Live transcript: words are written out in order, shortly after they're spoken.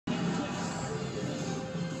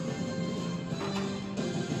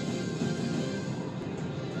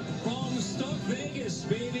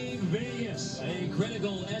baby, Vegas. A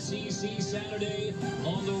critical SEC Saturday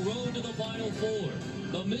on the road to the Final Four.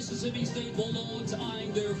 The Mississippi State Bulldogs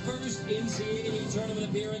eyeing their first NCAA tournament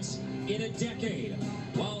appearance in a decade,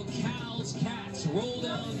 while Cal's Cats roll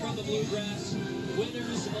down from the Bluegrass,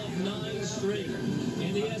 winners of 9 straight.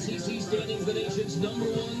 In the SEC standings, the nation's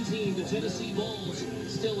 #1 team, the Tennessee Vols,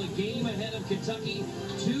 still a game ahead of Kentucky.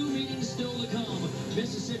 2 meetings still to come.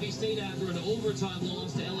 Mississippi State after an overtime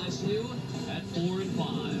loss to LSU at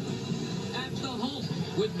 4-5. At the Hump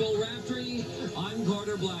with Bill Raftery, I'm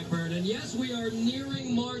Carter Blackburn. And yes, we are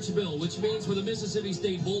nearing March, Bill, which means for the Mississippi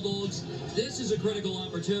State Bulldogs, this is a critical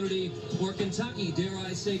opportunity. For Kentucky, dare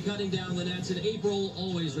I say, cutting down the nets in April,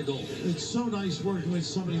 always the goal. It's so nice working with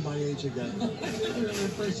somebody my age again.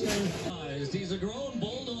 He's a grown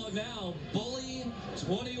Bulldog now, Bully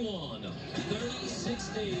 21. 36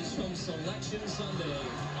 days from Selection Sunday,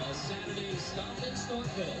 a Saturday stop in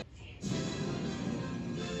Starkville.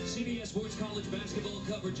 CBS Sports College basketball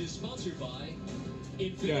coverage is sponsored by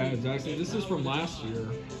Infinity. Yeah, exactly. This is from last year.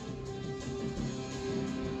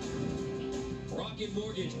 Rocket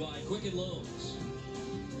Mortgage by Quicken Loans.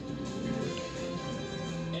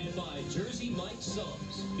 And by Jersey Mike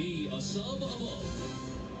Subs. Be a sub above.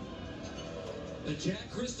 The Jack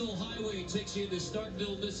Crystal Highway takes you to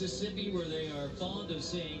Starkville, Mississippi, where they are fond of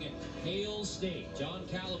saying, Hail State. John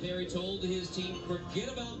Calipari told his team, forget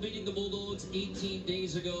about beating the Bulldogs 18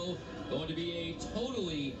 days ago. Going to be a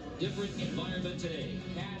totally different environment today.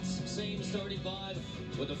 Cats, same starting 5,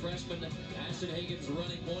 with the freshman Ashton Hagens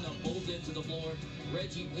running point on both ends of the floor.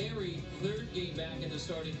 Reggie Perry, 3rd game back in the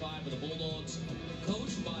starting 5 for the Bulldogs.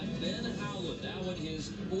 Coached by Ben Howland, now in his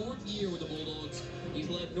 4th year with the Bulldogs. He's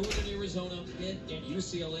led Northern Arizona, Pitt, and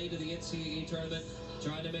UCLA to the NCAA tournament,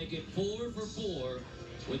 trying to make it 4 for 4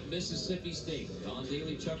 with Mississippi State. Don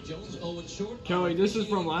Daly, Chuck Jones, Owen Short. Kelly, this is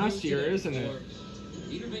from last year, isn't it?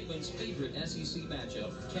 Peter Bateman's favorite SEC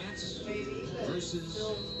matchup, Cats versus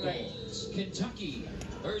Vols. Kentucky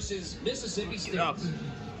versus Mississippi State. Hold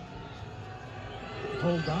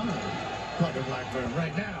on. Carter Blackburn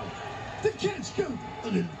right now. The Cats go.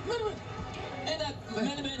 And that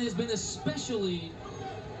Minuteman has been especially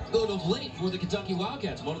good of late for the Kentucky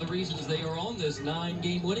Wildcats. One of the reasons they are on this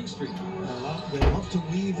 9-game winning streak. They love to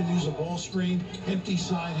weave and use a ball screen. Empty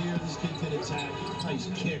side here. This kid can attack. Nice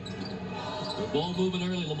kick. The ball moving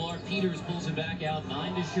early. Lamar Peters pulls it back out.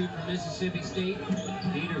 9 to shoot for Mississippi State.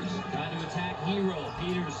 Peters trying to attack Hero.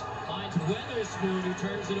 Peters finds Weatherspoon, who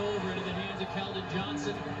turns it over into the hands of Keldon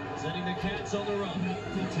Johnson, sending the Cats on the run.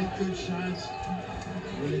 They take good shots.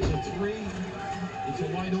 When it's a 3, it's a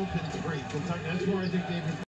wide open 3. Kentucky, that's where I think they've been